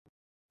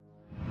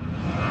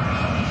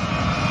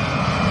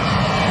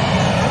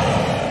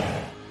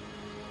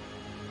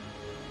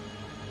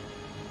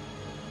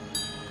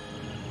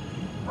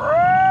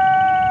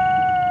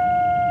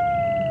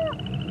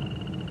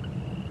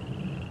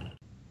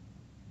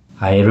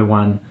Hi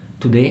everyone,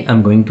 today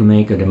I'm going to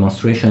make a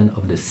demonstration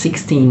of the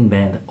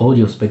 16-band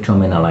audio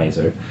spectrum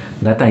analyzer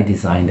that I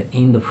designed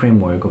in the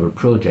framework of a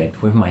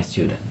project with my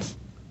students.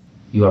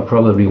 You are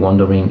probably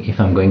wondering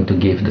if I'm going to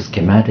give the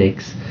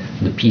schematics,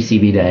 the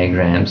PCB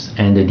diagrams,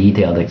 and a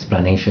detailed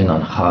explanation on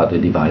how the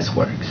device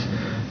works.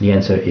 The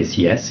answer is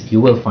yes,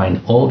 you will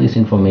find all this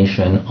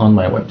information on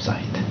my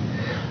website.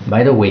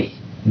 By the way,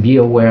 be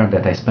aware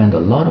that I spend a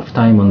lot of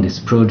time on this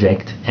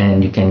project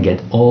and you can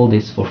get all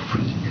this for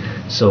free.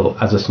 So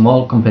as a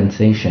small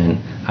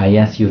compensation, I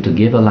ask you to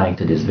give a like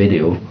to this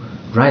video,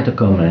 write a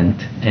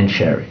comment and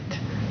share it.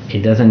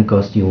 It doesn't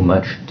cost you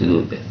much to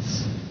do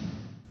this.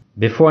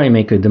 Before I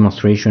make a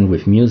demonstration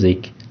with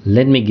music,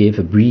 let me give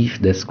a brief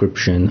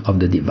description of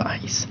the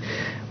device.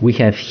 We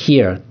have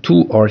here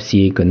two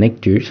RCA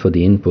connectors for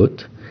the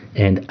input,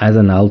 and as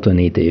an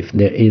alternative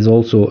there is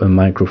also a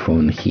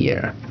microphone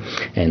here,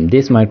 and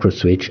this micro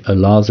switch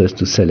allows us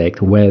to select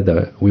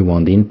whether we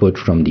want input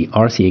from the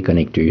RCA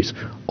connectors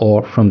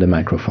or from the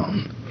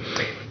microphone.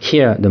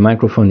 Here the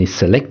microphone is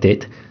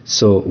selected,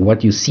 so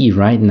what you see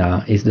right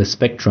now is the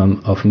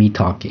spectrum of me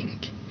talking.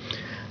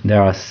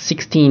 There are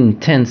 16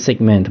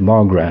 10-segment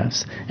bar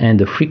graphs and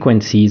the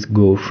frequencies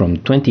go from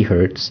 20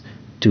 Hz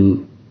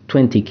to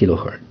 20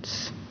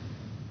 kHz.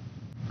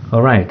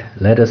 Alright,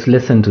 let us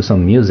listen to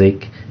some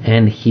music,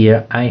 and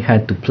here I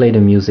had to play the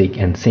music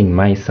and sing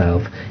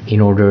myself in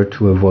order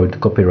to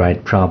avoid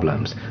copyright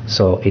problems,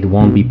 so it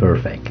won't be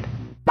perfect.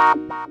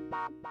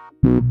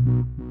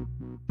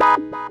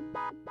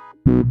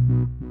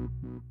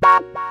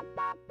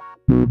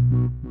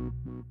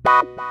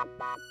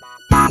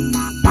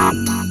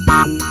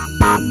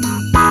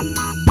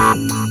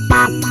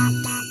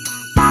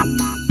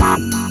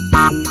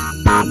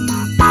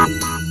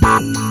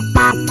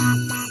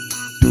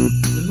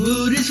 The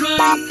mood is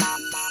right,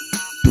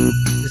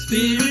 the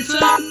spirit's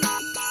up,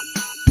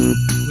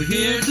 we're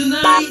here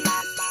tonight,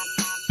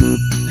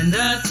 and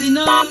that's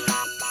enough.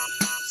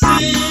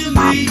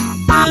 Simply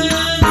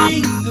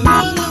having a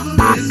wonderful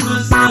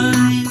Christmas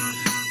time.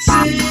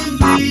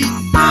 Simply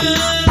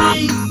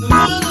having a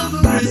wonderful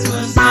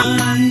Christmas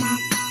time.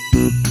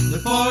 The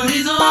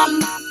party's on,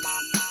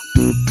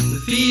 the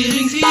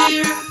feeling's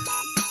here,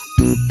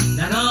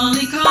 that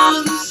only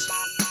comes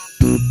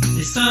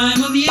this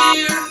time of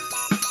year.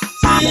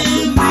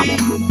 Simply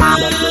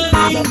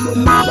having a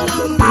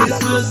wonderful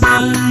Christmas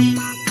time.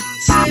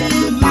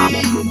 Simply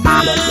having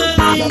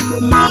a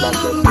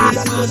wonderful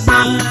Christmas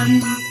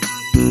time.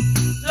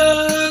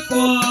 The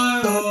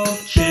choir of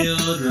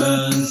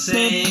children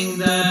sing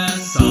their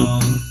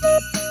song.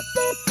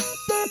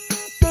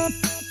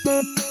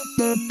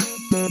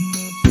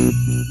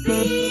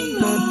 Ding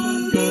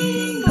dong,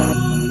 ding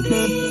dong,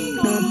 ding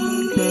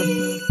dong,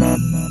 ding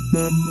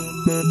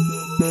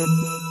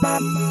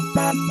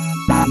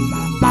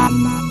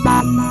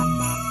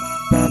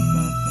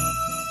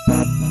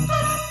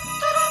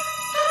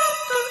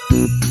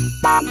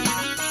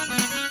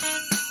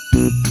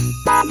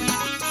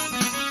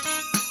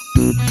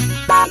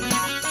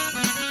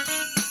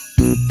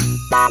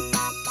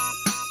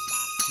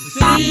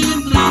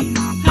Simply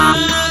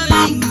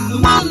having a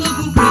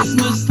wonderful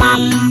Christmas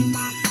time.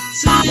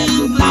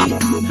 Simply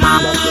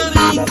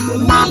having a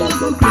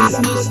wonderful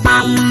Christmas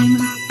time.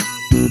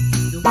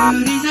 The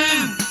word is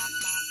there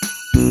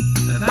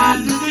about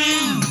the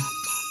town,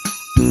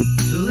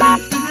 so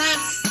lift the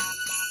glass,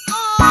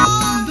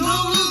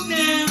 don't look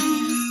down.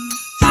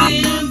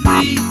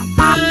 Simply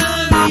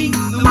having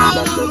a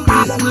wonderful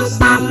Christmas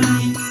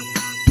time.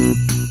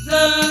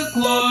 The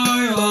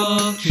choir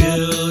of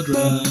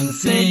children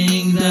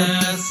sing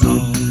their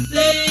song.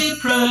 They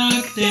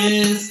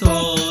practiced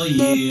all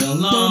year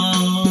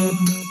long.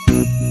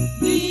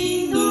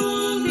 Ding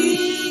dong,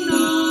 ding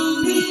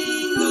dong,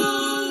 ding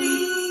dong,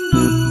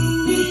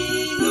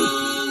 ding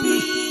dong,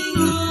 ding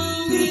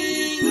dong,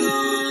 ding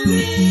dong,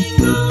 ding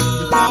dong.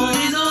 The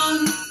party's on,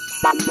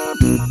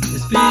 the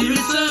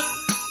spirit's up,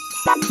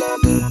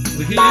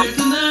 we're here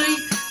tonight,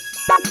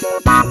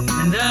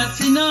 and that's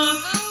enough.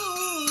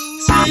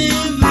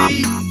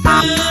 Simply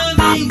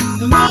having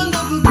a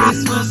wonderful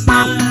Christmas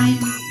time.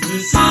 We're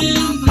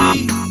simply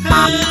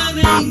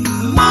having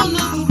a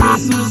wonderful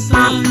Christmas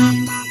time.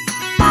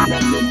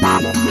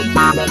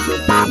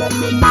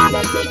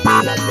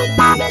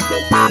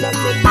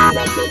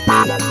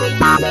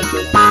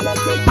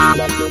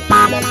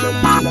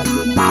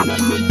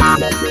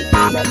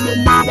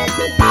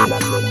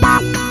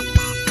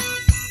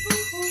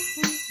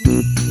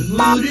 The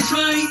mood is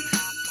right,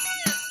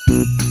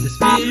 the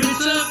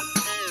spirit's up,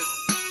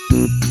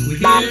 we're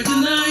here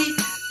tonight.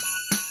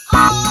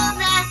 Oh,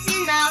 that's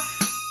enough.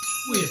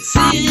 We're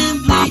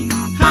simply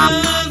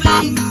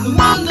having a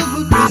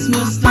wonderful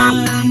Christmas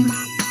time.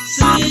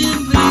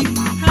 Simply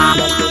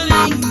having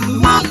a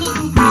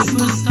wonderful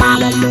Christmas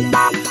time.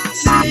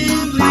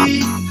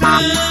 Simply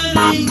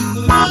having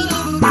a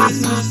wonderful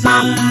Christmas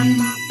time.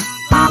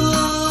 Oh,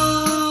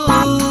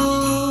 oh,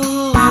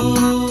 oh,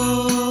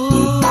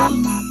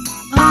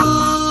 oh,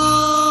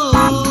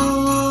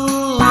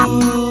 oh,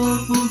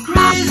 for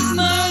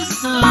Christmas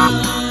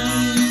time.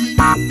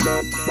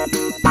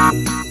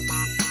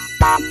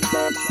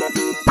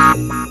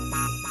 Bye.